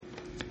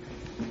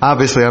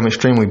Obviously, I'm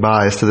extremely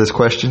biased to this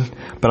question,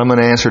 but I'm going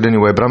to answer it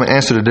anyway. But I'm going to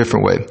answer it a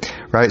different way,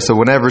 right? So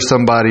whenever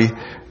somebody,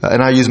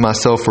 and I use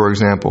myself for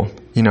example,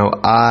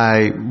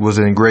 I was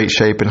in great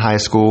shape in high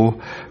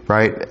school,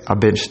 right? I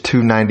benched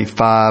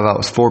 295. I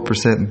was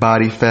 4%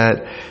 body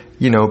fat,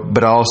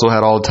 but I also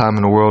had all the time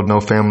in the world, no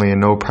family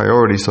and no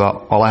priorities. So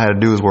all I had to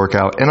do was work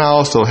out. And I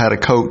also had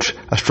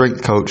a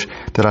strength coach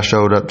that I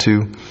showed up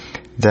to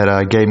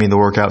that gave me the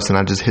workouts, and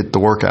I just hit the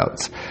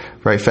workouts,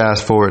 right?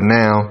 Fast forward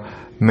now,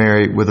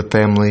 married with a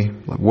family,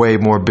 way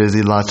more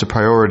busy, lots of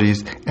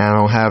priorities, and I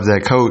don't have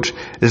that coach.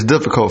 It's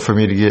difficult for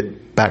me to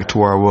get back to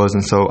where I was,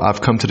 and so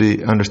I've come to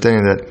the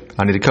understanding that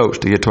I need a coach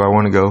to get to where I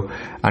want to go.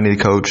 I need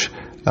a coach,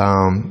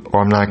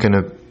 or I'm not going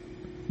to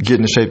get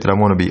in the shape that I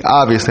want to be.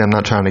 Obviously, I'm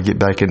not trying to get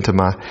back into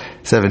my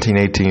 17,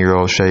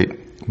 18-year-old shape,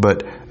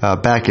 but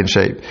back in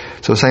shape.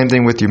 So same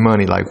thing with your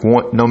money.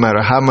 No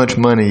matter how much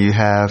money you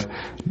have,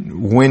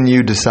 when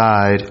you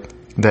decide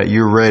that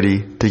you're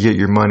ready to get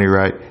your money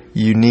right,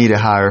 you need a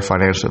hire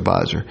financial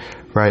advisor,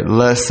 right?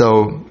 Less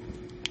so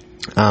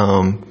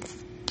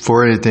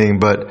for anything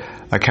but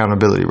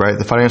accountability, right?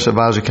 The financial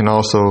advisor can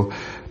also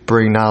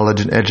bring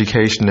knowledge and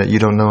education that you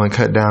don't know and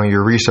cut down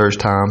your research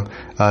time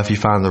if you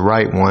find the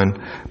right one.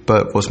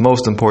 But what's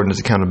most important is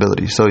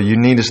accountability. So you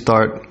need to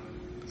start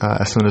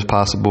as soon as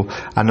possible.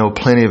 I know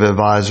plenty of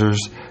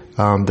advisors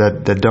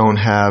that don't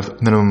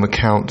have minimum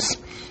accounts,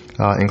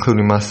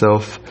 including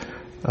myself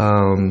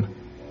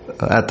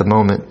at the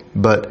moment.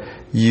 But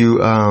you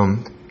go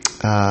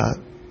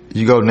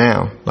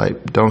now.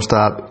 Don't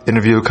stop.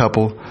 Interview a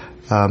couple.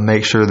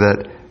 Make sure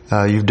that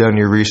you've done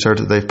your research,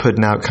 that they've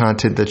put out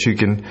content that you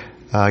can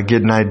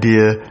get an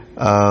idea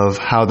of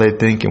how they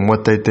think and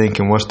what they think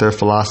and what's their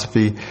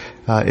philosophy.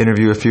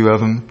 Interview a few of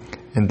them,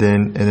 and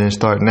then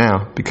start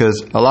now,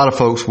 because a lot of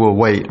folks will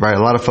wait, right?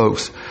 A lot of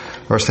folks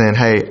are saying,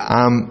 "Hey,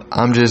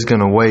 I'm just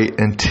gonna wait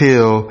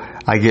until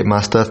I get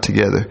my stuff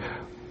together."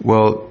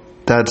 Well,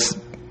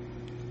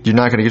 you're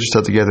not going to get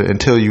yourself together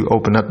until you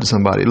open up to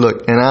somebody.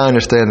 Look, and I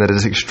understand that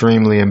it's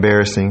extremely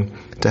embarrassing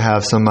to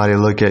have somebody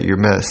look at your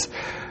mess.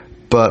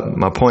 But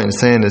my point in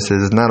saying this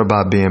is it's not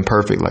about being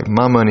perfect.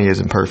 My money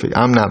isn't perfect.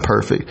 I'm not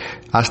perfect.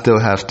 I still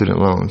have student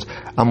loans.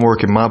 I'm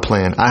working my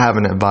plan. I have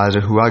an advisor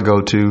who I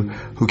go to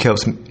who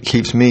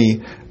keeps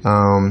me,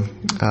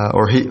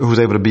 who's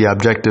able to be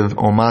objective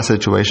on my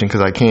situation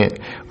because I can't,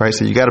 right?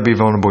 So you got to be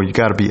vulnerable. You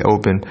got to be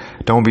open.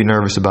 Don't be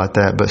nervous about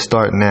that, but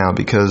start now,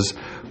 because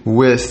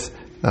with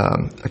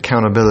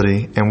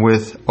accountability and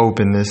with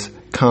openness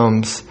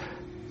comes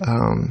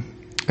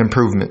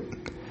improvement.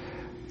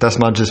 That's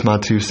just my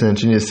 2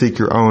 cents. You need to seek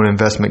your own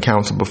investment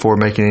counsel before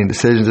making any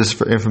decisions. This is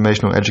for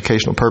informational,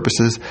 educational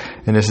purposes,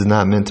 and this is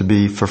not meant to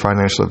be for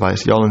financial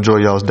advice. Y'all enjoy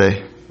y'all's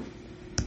day.